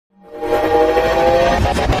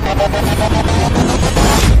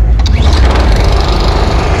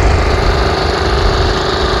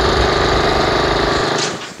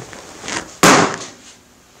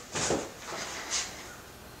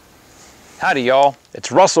Howdy y'all,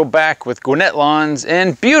 it's Russell back with Gwinnett Lawns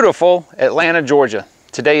in beautiful Atlanta, Georgia.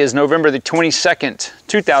 Today is November the 22nd,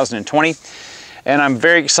 2020, and I'm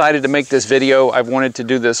very excited to make this video. I've wanted to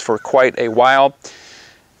do this for quite a while.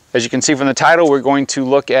 As you can see from the title, we're going to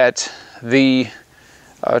look at the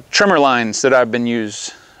trimmer lines that I've been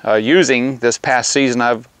using this past season.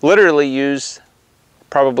 I've literally used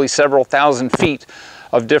probably several thousand feet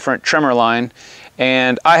of different trimmer line,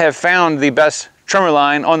 and I have found the best trimmer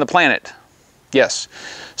line on the planet. Yes.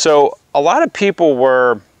 So a lot of people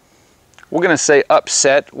were, we're going to say,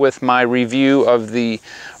 upset with my review of the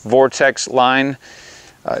Vortex line.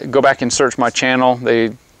 Go back and search my channel.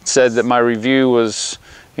 They said that my review was,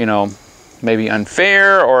 you know, maybe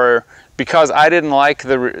unfair, or because I didn't like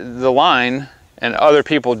the line and other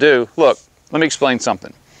people do. Look, let me explain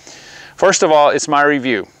something. First of all, it's my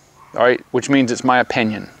review, all right, which means it's my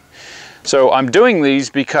opinion. So I'm doing these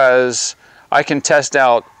because I can test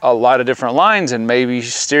out a lot of different lines and maybe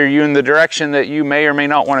steer you in the direction that you may or may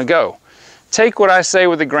not want to go. Take what I say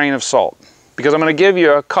with a grain of salt, because I'm going to give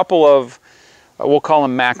you a couple of, we'll call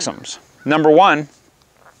them maxims. Number one,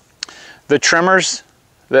 the trimmers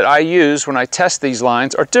that I use when I test these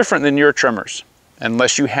lines are different than your trimmers,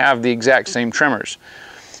 unless you have the exact same trimmers.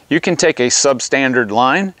 You can take a substandard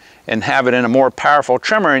line and have it in a more powerful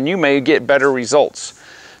trimmer and you may get better results.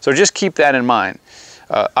 So just keep that in mind.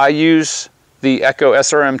 I use the Echo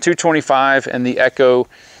SRM 225 and the Echo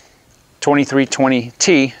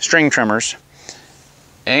 2320T string trimmers.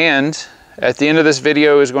 And at the end of this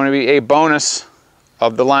video is going to be a bonus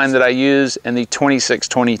of the line that I use in the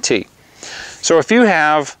 2620T. So if you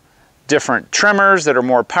have different trimmers that are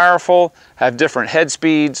more powerful, have different head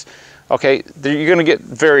speeds, okay, you're going to get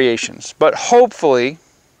variations. But hopefully,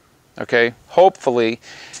 okay, hopefully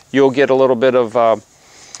you'll get a little bit of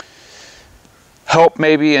help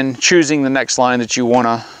maybe in choosing the next line that you want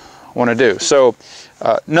to do. So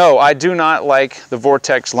no, I do not like the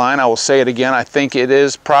Vortex line. I will say it again. I think it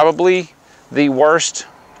is probably the worst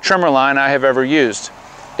trimmer line I have ever used.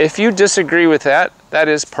 If you disagree with that, that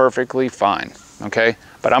is perfectly fine, okay?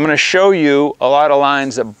 But I'm going to show you a lot of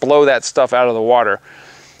lines that blow that stuff out of the water.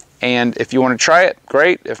 And if you want to try it,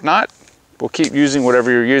 great. If not, we'll keep using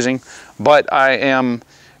whatever you're using. But I am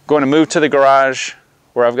going to move to the garage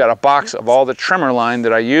where I've got a box of all the trimmer line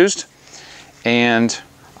that I used, and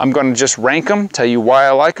I'm going to just rank them, tell you why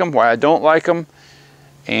I like them, why I don't like them,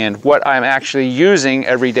 and what I'm actually using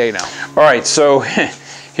every day now. All right, so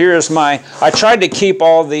here's my, I tried to keep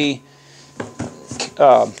all the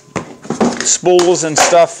spools and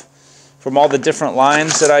stuff from all the different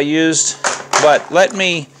lines that I used, but let's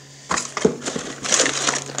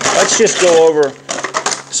just go over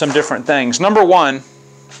some different things. Number one,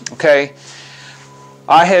 okay,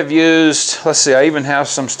 I have used, let's see, I even have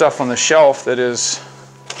some stuff on the shelf that is,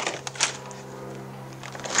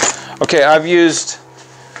 okay, I've used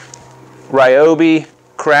Ryobi,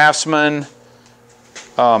 Craftsman,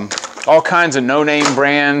 all kinds of no-name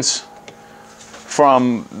brands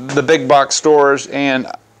from the big box stores, and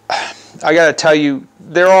I gotta tell you,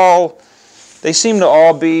 they seem to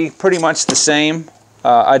all be pretty much the same.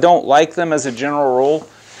 I don't like them as a general rule.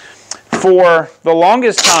 For the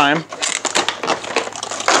longest time,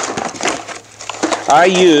 I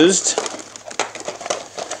used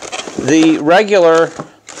the regular,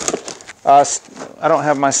 I don't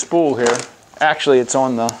have my spool here. Actually, it's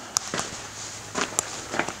on the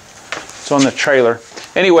trailer.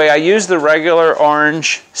 Anyway, I used the regular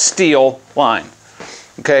orange steel line.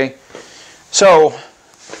 Okay, so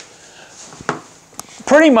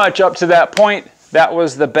pretty much up to that point, that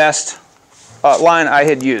was the best line I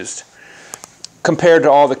had used compared to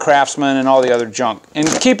all the Craftsman and all the other junk. And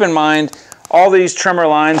keep in mind, all these trimmer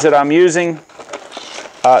lines that I'm using,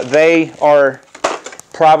 they are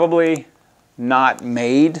probably not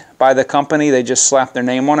made by the company. They just slap their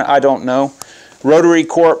name on it. I don't know. Rotary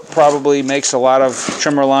Corp probably makes a lot of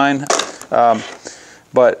trimmer line,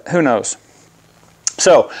 but who knows.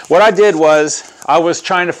 So what I did was I was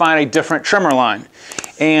trying to find a different trimmer line.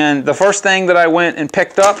 And the first thing that I went and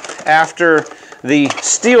picked up after the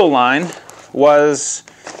steel line was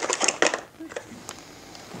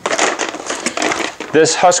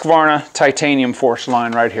this Husqvarna titanium force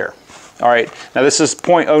line right here. All right, now this is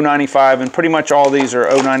 .095, and pretty much all these are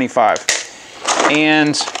 095.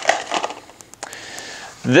 And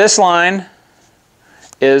this line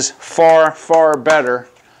is far, far better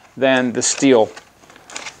than the steel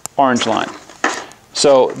orange line.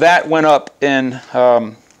 So that went up in,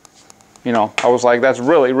 you know, I was like, that's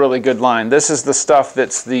really, really good line. This is the stuff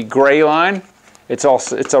that's the gray line. It's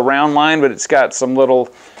a round line, but it's got some little,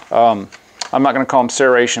 I'm not going to call them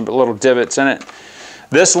serration, but little divots in it.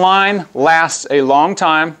 This line lasts a long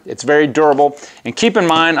time. It's very durable. And keep in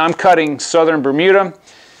mind, I'm cutting Southern Bermuda.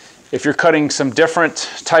 If you're cutting some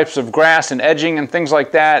different types of grass and edging and things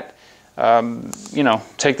like that, you know,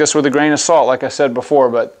 take this with a grain of salt, like I said before.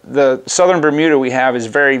 But the Southern Bermuda we have is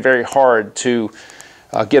very, very hard to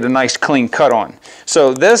get a nice clean cut on.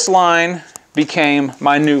 So this line became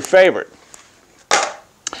my new favorite.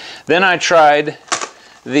 Then I tried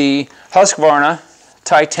the Husqvarna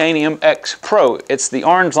Titanium X Pro. It's the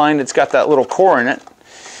orange line that's got that little core in it.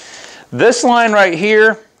 This line right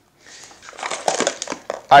here,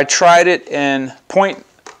 I tried it in 0.95,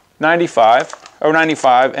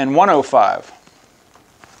 0.95 and 105.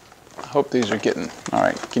 I hope these are getting, all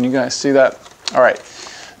right, can you guys see that? All right,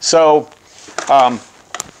 so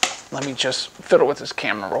let me just fiddle with this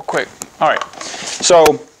camera real quick. All right,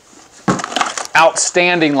 so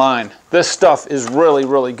outstanding line. This stuff is really,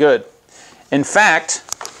 really good. In fact,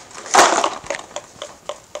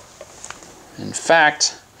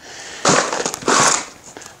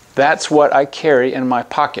 that's what I carry in my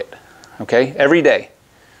pocket, okay? Every day,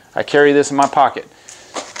 I carry this in my pocket.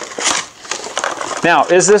 Now,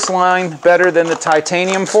 is this line better than the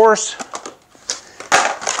Titanium Force?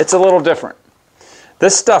 It's a little different.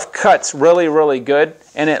 This stuff cuts really, really good,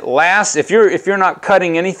 and it lasts. If you're not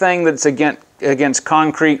cutting anything that's against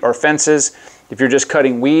concrete or fences, if you're just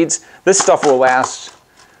cutting weeds, this stuff will last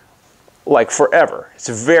like forever. It's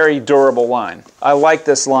a very durable line. I like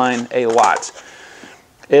this line a lot.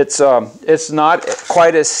 It's not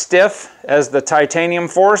quite as stiff as the Titanium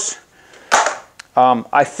Force.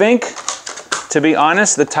 I think, to be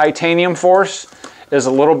honest, the Titanium Force is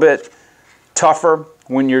a little bit tougher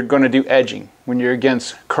when you're going to do edging, when you're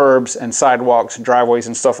against curbs and sidewalks and driveways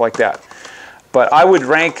and stuff like that. But I would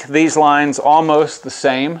rank these lines almost the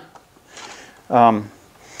same.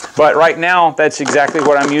 But right now, that's exactly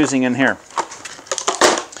what I'm using in here.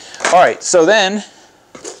 All right, so then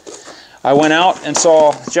I went out and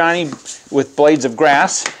saw Johnny with blades of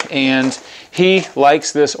grass, and he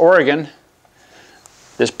likes this Oregon,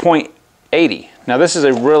 this 0.80. Now this is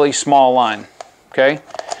a really small line, okay?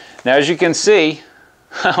 Now as you can see,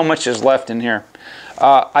 how much is left in here?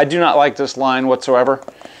 I do not like this line whatsoever.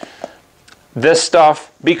 This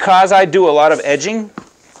stuff, because I do a lot of edging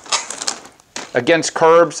against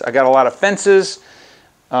curbs, I got a lot of fences,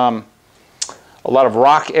 a lot of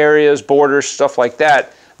rock areas, borders, stuff like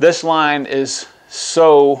that. This line is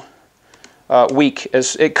so weak.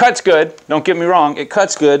 It cuts good, don't get me wrong, it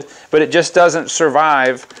cuts good, but it just doesn't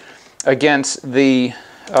survive against the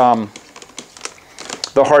hard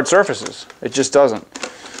surfaces. It just doesn't.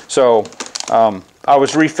 So I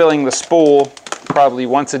was refilling the spool probably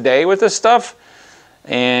once a day with this stuff,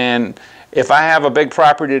 and if I have a big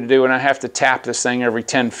property to do and I have to tap this thing every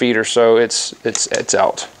 10 feet or so, it's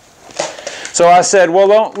out. So I said, well,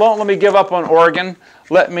 don't let me give up on Oregon.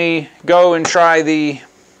 Let me go and try the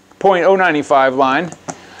 0.095 line.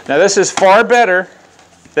 Now this is far better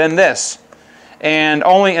than this, and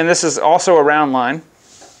this is also a round line,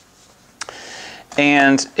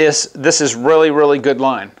 and this is really, really good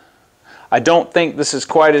line. I don't think this is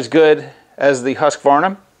quite as good as the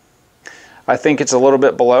Husqvarna. I think it's a little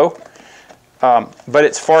bit below, but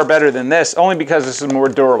it's far better than this, only because this is more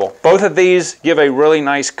durable. Both of these give a really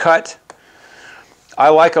nice cut. I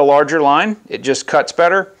like a larger line. It just cuts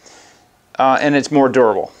better, and it's more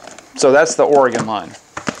durable. So that's the Oregon line.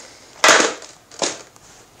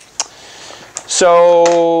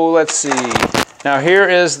 So let's see. Now here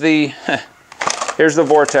is here's the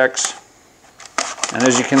Vortex, and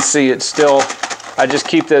as you can see, it's still, I just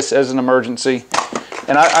keep this as an emergency.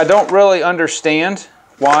 And I don't really understand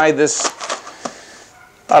why this,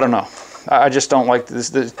 I don't know. I just don't like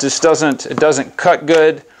this. It doesn't cut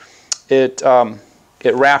good. It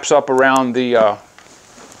wraps up around the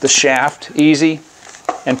shaft easy.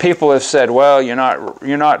 And people have said, well, you're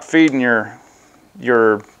not feeding your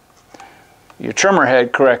trimmer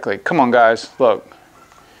head correctly. Come on, guys, look.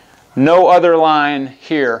 No other line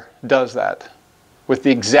here does that with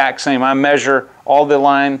the exact same. I measure all the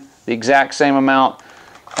line the exact same amount,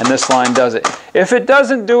 and this line does it. If it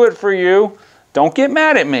doesn't do it for you, don't get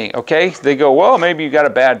mad at me, okay? They go, well, maybe you got a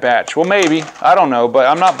bad batch. Well, maybe, I don't know, but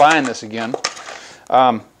I'm not buying this again.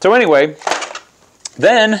 So anyway,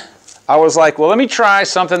 then I was like, well, let me try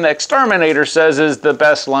something the Exterminator says is the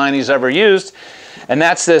best line he's ever used, and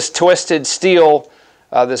that's this Twisted Steel,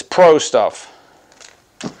 this Pro stuff.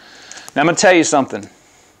 Now I'm going to tell you something.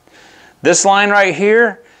 This line right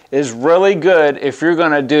here is really good if you're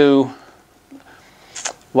going to do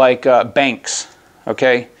like banks,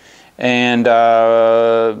 okay? And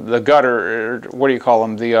the gutter, what do you call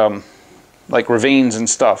them? The like ravines and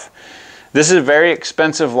stuff. This is a very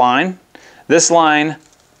expensive line. This line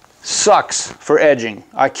sucks for edging.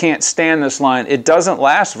 I can't stand this line. It doesn't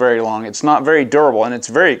last very long. It's not very durable, and it's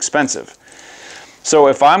very expensive. So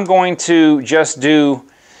if I'm going to just do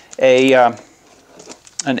an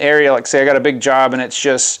area, like say I got a big job and it's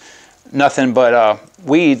just nothing but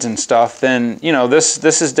weeds and stuff, then you know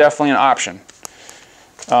this is definitely an option.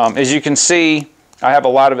 As you can see, I have a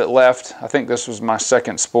lot of it left. I think this was my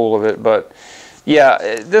second spool of it, but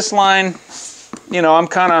yeah, this line, you know,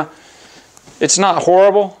 it's not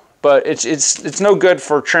horrible, but it's no good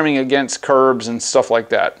for trimming against curbs and stuff like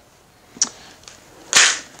that.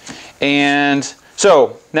 And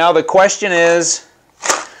so now the question is,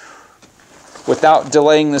 without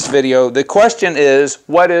delaying this video, the question is,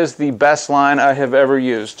 what is the best line I have ever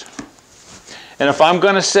used? And if I'm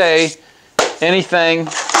going to say anything,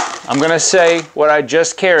 I'm going to say what I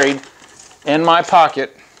just carried in my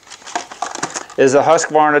pocket is the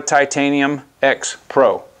Husqvarna Titanium X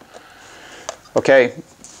Pro. Okay,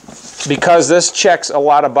 because this checks a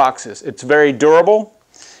lot of boxes. It's very durable.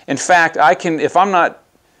 In fact, if I'm not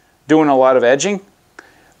doing a lot of edging,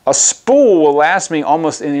 a spool will last me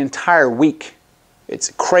almost an entire week.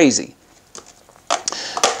 It's crazy.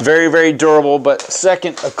 Very, very durable, but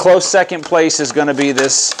a close second place is going to be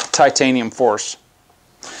this Titanium Force.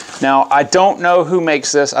 Now, I don't know who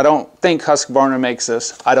makes this. I don't think Husqvarna makes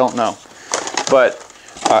this. I don't know. But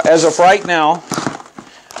as of right now,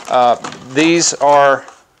 these are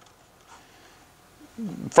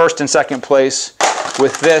first and second place,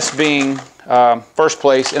 with this being first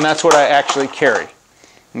place, and that's what I actually carry.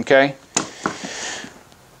 Okay.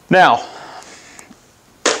 Now,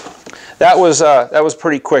 that was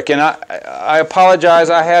pretty quick, and I apologize.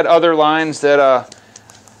 I had other lines that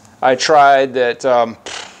I tried that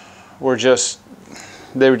were just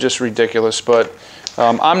ridiculous, but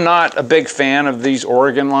I'm not a big fan of these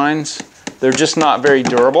Oregon lines. They're just not very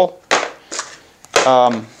durable.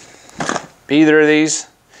 Either of these.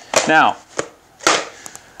 Now,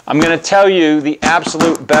 I'm going to tell you the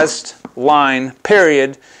absolute best line,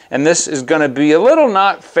 period, and this is going to be a little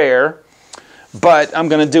not fair, but I'm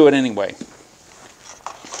going to do it anyway.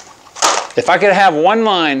 If I could have one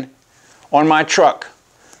line on my truck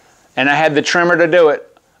and I had the trimmer to do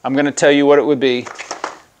it, I'm going to tell you what it would be.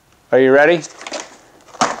 Are you ready?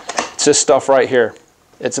 It's this stuff right here.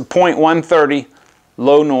 It's a .130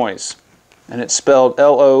 low noise, and it's spelled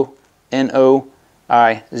L-O-N-O-I-Z.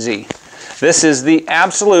 This is the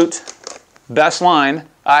absolute best line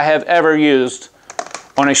I have ever used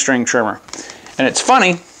on a string trimmer. And it's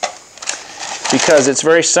funny because it's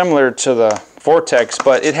very similar to the Vortex,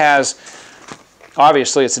 but it has,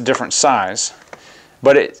 obviously it's a different size,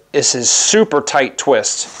 but it's a super tight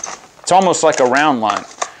twist. It's almost like a round line.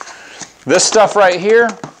 This stuff right here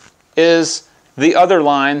is the other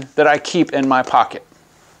line that I keep in my pocket.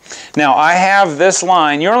 Now, I have this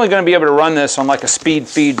line. You're only going to be able to run this on like a Speed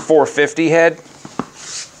Feed 450 head.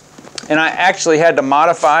 And I actually had to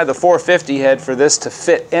modify the 450 head for this to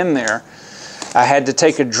fit in there. I had to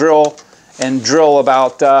take a drill and drill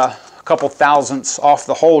about a couple thousandths off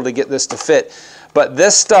the hole to get this to fit. But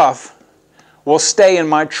this stuff will stay in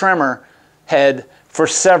my trimmer head for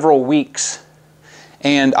several weeks.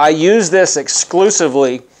 And I use this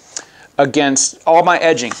exclusively against all my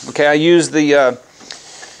edging. Okay, I use the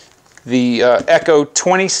Echo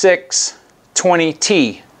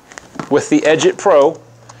 2620T with the Edge It Pro,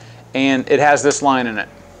 and it has this line in it.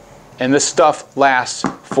 And this stuff lasts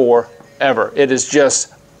forever. It is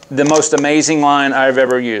just the most amazing line I've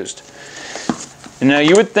ever used. And now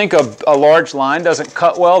you would think a large line doesn't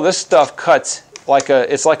cut well. This stuff cuts like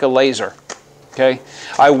it's like a laser. Okay,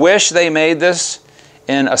 I wish they made this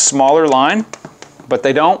in a smaller line, but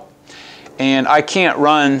they don't. And I can't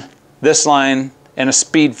run this line in a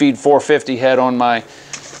Speed Feed 450 head on my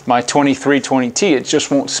 2320T. It just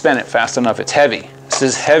won't spin it fast enough. It's heavy. This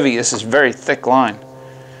is heavy. This is very thick line.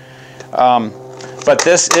 But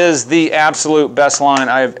this is the absolute best line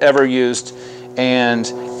I've ever used.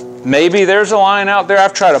 And maybe there's a line out there.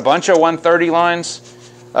 I've tried a bunch of 130 lines,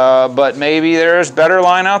 but maybe there's a better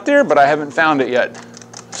line out there, but I haven't found it yet.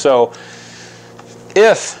 So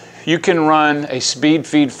if you can run a Speed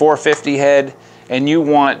Feed 450 head and you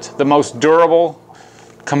want the most durable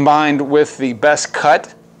combined with the best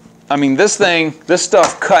cut, I mean, this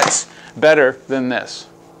stuff cuts better than this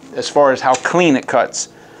as far as how clean it cuts.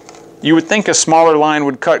 You would think a smaller line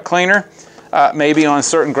would cut cleaner. Maybe on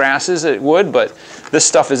certain grasses it would, but this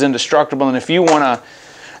stuff is indestructible. And if you wanna,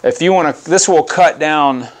 this will cut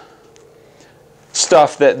down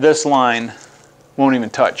stuff that this line won't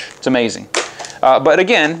even touch. It's amazing. But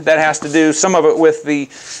again, that has to do some of it with the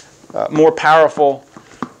more powerful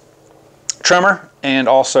trimmer and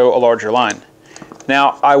also a larger line.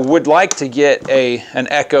 Now, I would like to get an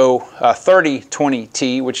Echo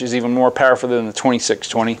 3020T, which is even more powerful than the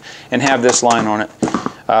 2620, and have this line on it.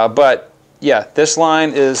 But yeah, this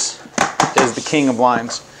line is the king of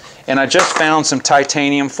lines. And I just found some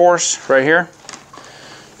titanium force right here.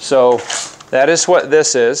 So that is what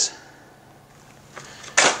this is.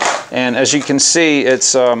 And as you can see,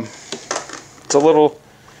 it's a little,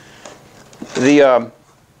 the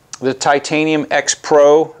Titanium X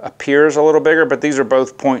Pro appears a little bigger, but these are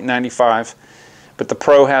both 0.95. But the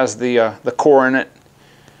Pro has the core in it.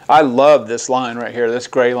 I love this line right here, this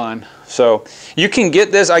gray line. So you can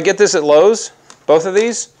get this, I get this at Lowe's, both of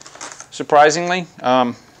these, surprisingly.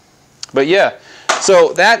 But yeah,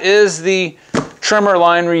 so that is the trimmer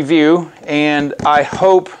line review, and I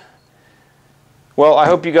hope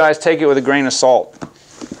you guys take it with a grain of salt.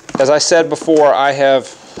 As I said before, I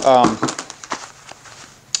have,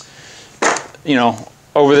 you know,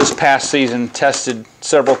 over this past season, tested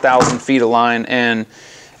several thousand feet of line, and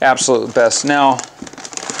absolute best. Now,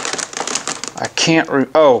 I can't,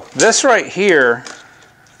 oh, this right here,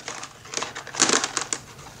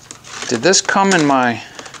 did this come in my,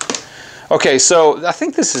 okay, so I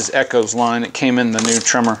think this is Echo's line. It came in the new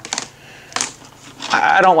trimmer.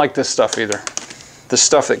 I don't like this stuff either. The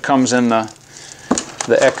stuff that comes in the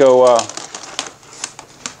Echo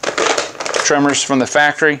trimmers from the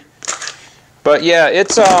factory. But yeah,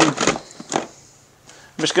 it's I'm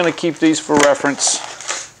just going to keep these for reference.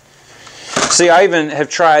 See, I even have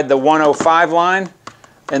tried the 105 line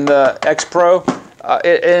in the X Pro.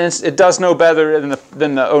 It does no better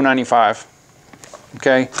than the 095.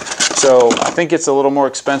 Okay, so I think it's a little more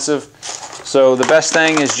expensive. So the best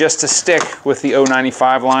thing is just to stick with the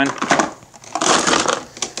 095 line.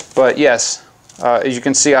 But yes, as you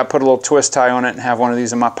can see, I put a little twist tie on it and have one of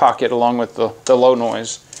these in my pocket along with the low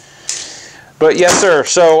noise. But yes, sir.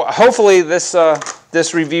 So hopefully this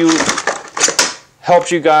this review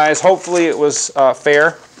helped you guys. Hopefully it was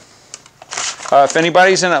fair. If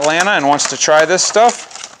anybody's in Atlanta and wants to try this stuff,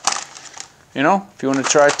 you know, if you want to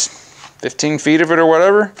try 15 feet of it or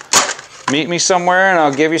whatever, meet me somewhere and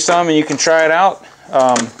I'll give you some and you can try it out.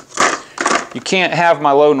 You can't have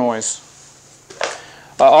my low noise.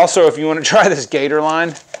 Also, if you want to try this Gator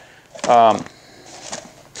line,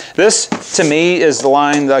 this to me is the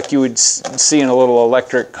line like you would see in a little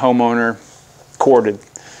electric homeowner corded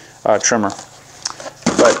trimmer.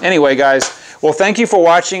 But anyway, guys, well, thank you for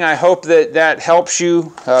watching. I hope that helps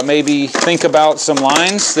you maybe think about some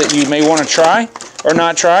lines that you may want to try or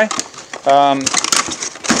not try.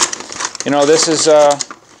 You know, this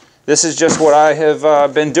is just what I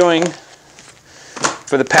have been doing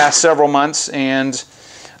for the past several months, and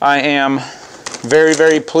I am very,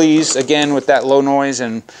 very pleased again with that low noise,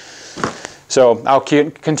 and so I'll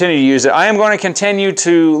continue to use it. I am going to continue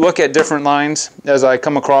to look at different lines as I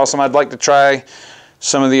come across them. I'd like to try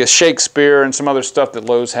some of the Shakespeare and some other stuff that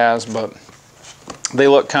Lowe's has, but they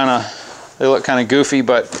look kind of goofy.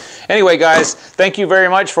 But anyway, guys, thank you very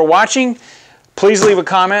much for watching. Please leave a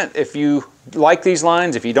comment if you like these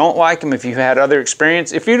lines, if you don't like them, if you've had other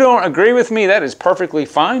experience. If you don't agree with me, that is perfectly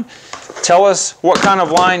fine. Tell us what kind of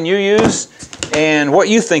line you use and what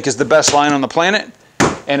you think is the best line on the planet.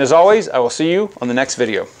 And as always, I will see you on the next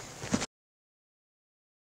video.